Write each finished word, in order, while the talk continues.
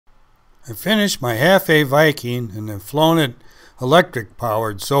I finished my half-A Viking and have flown it electric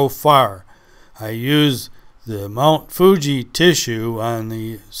powered so far. I used the Mount Fuji tissue on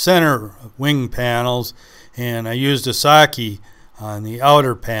the center wing panels, and I used a Saki on the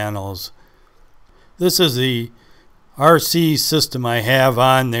outer panels. This is the RC system I have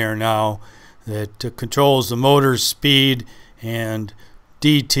on there now that controls the motor's speed and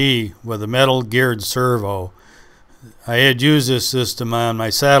DT with a metal geared servo. I had used this system on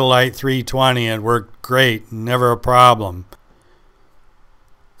my Satellite 320 and it worked great, never a problem.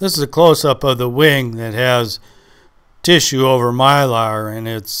 This is a close-up of the wing that has tissue over mylar, and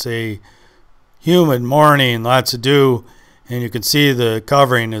it's a humid morning, lots of dew, and you can see the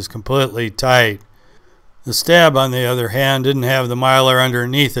covering is completely tight. The stab, on the other hand, didn't have the mylar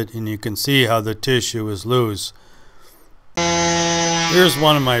underneath it, and you can see how the tissue is loose. Here's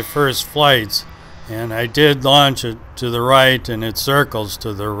one of my first flights, and I did launch it to the right, and it circles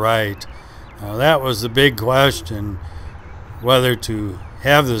to the right. Now that was the big question, whether to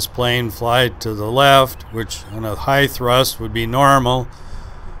have this plane fly to the left, which on a high thrust would be normal.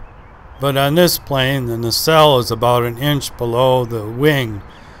 But on this plane, the nacelle is about an inch below the wing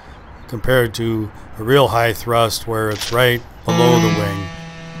compared to a real high thrust where it's right below the wing.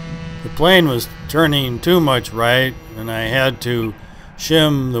 The plane was turning too much right, and I had to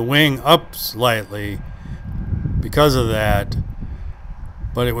shim the wing up slightly because of that.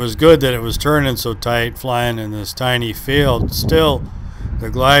 But it was good that it was turning so tight, flying in this tiny field. Still, the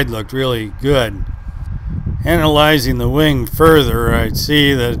glide looked really good. Analyzing the wing further, I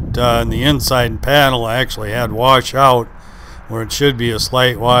see that in the inside panel I actually had wash out where it should be a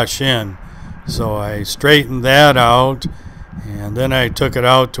slight wash in. So I straightened that out, and then I took it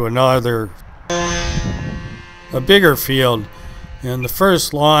out to a bigger field. In the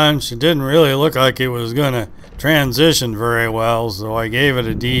first launch, it didn't really look like it was going to transition very well, so I gave it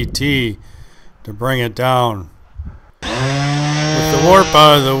a DT to bring it down. With the warp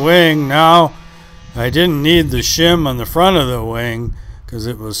out of the wing now, I didn't need the shim on the front of the wing because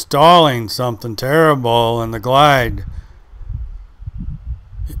it was stalling something terrible in the glide.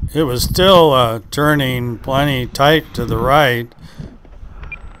 It was still turning plenty tight to the right.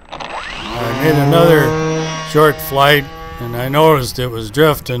 I made another short flight, and I noticed it was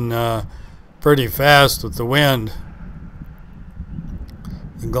drifting pretty fast with the wind.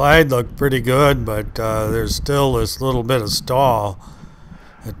 The glide looked pretty good, but there's still this little bit of stall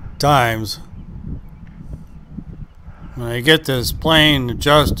at times. When I get this plane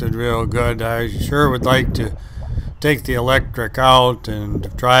adjusted real good, I sure would like to take the electric out and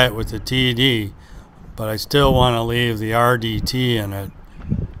try it with the TD, but I still want to leave the RDT in it.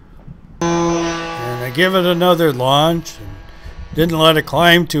 And I give it another launch, and didn't let it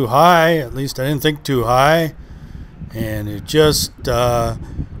climb too high, at least I didn't think too high, and it just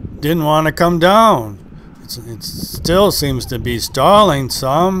didn't want to come down. It still seems to be stalling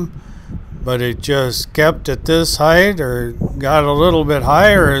some, but it just kept at this height or got a little bit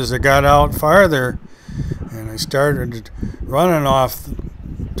higher as it got out farther, and I started running off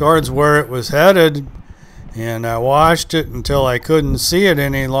towards where it was headed, and I watched it until I couldn't see it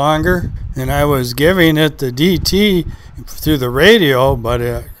any longer, and I was giving it the DT through the radio, but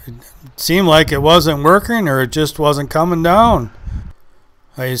it seemed like it wasn't working, or it just wasn't coming down.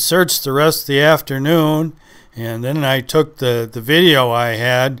 I searched the rest of the afternoon, and then I took the video I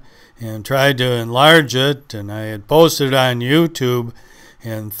had and tried to enlarge it, and I had posted it on YouTube,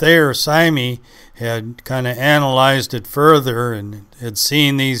 and Thayer Simi had kind of analyzed it further and had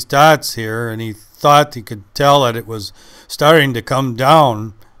seen these dots here, and he thought he could tell that it was starting to come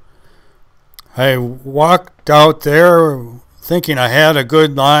down. I walked out there thinking I had a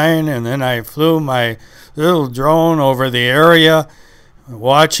good line, and then I flew my little drone over the area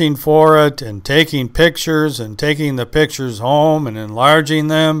watching for it and taking pictures and taking the pictures home and enlarging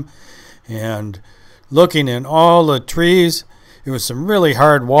them and looking in all the trees. It was some really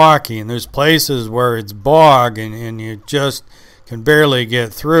hard walking. There's places where it's bog and you just can barely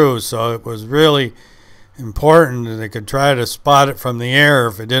get through, so it was really important that they could try to spot it from the air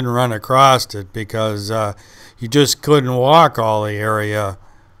if it didn't run across it, because you just couldn't walk all the area.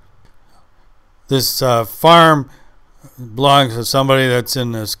 This farm belongs to somebody that's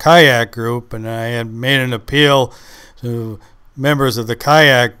in this kayak group, and I had made an appeal to members of the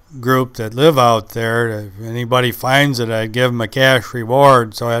kayak group that live out there. If anybody finds it, I'd give them a cash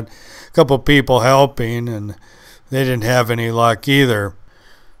reward. So I had a couple people helping, and they didn't have any luck either.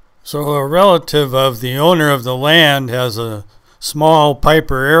 So a relative of the owner of the land has a small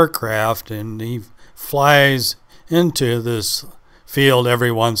Piper aircraft, and he flies into this field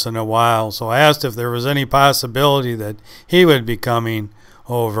every once in a while. So I asked if there was any possibility that he would be coming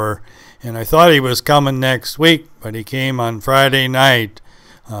over. And I thought he was coming next week, but he came on Friday night.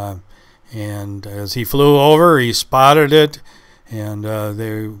 And as he flew over, he spotted it, and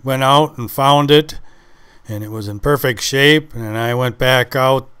they went out and found it, and it was in perfect shape. And I went back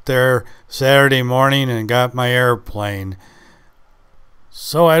out there Saturday morning and got my airplane.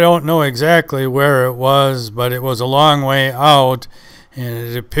 So I don't know exactly where it was, but it was a long way out, and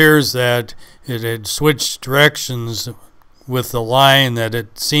it appears that it had switched directions with the line that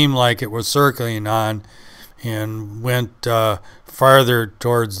it seemed like it was circling on, and went farther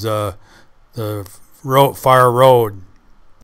towards the far road.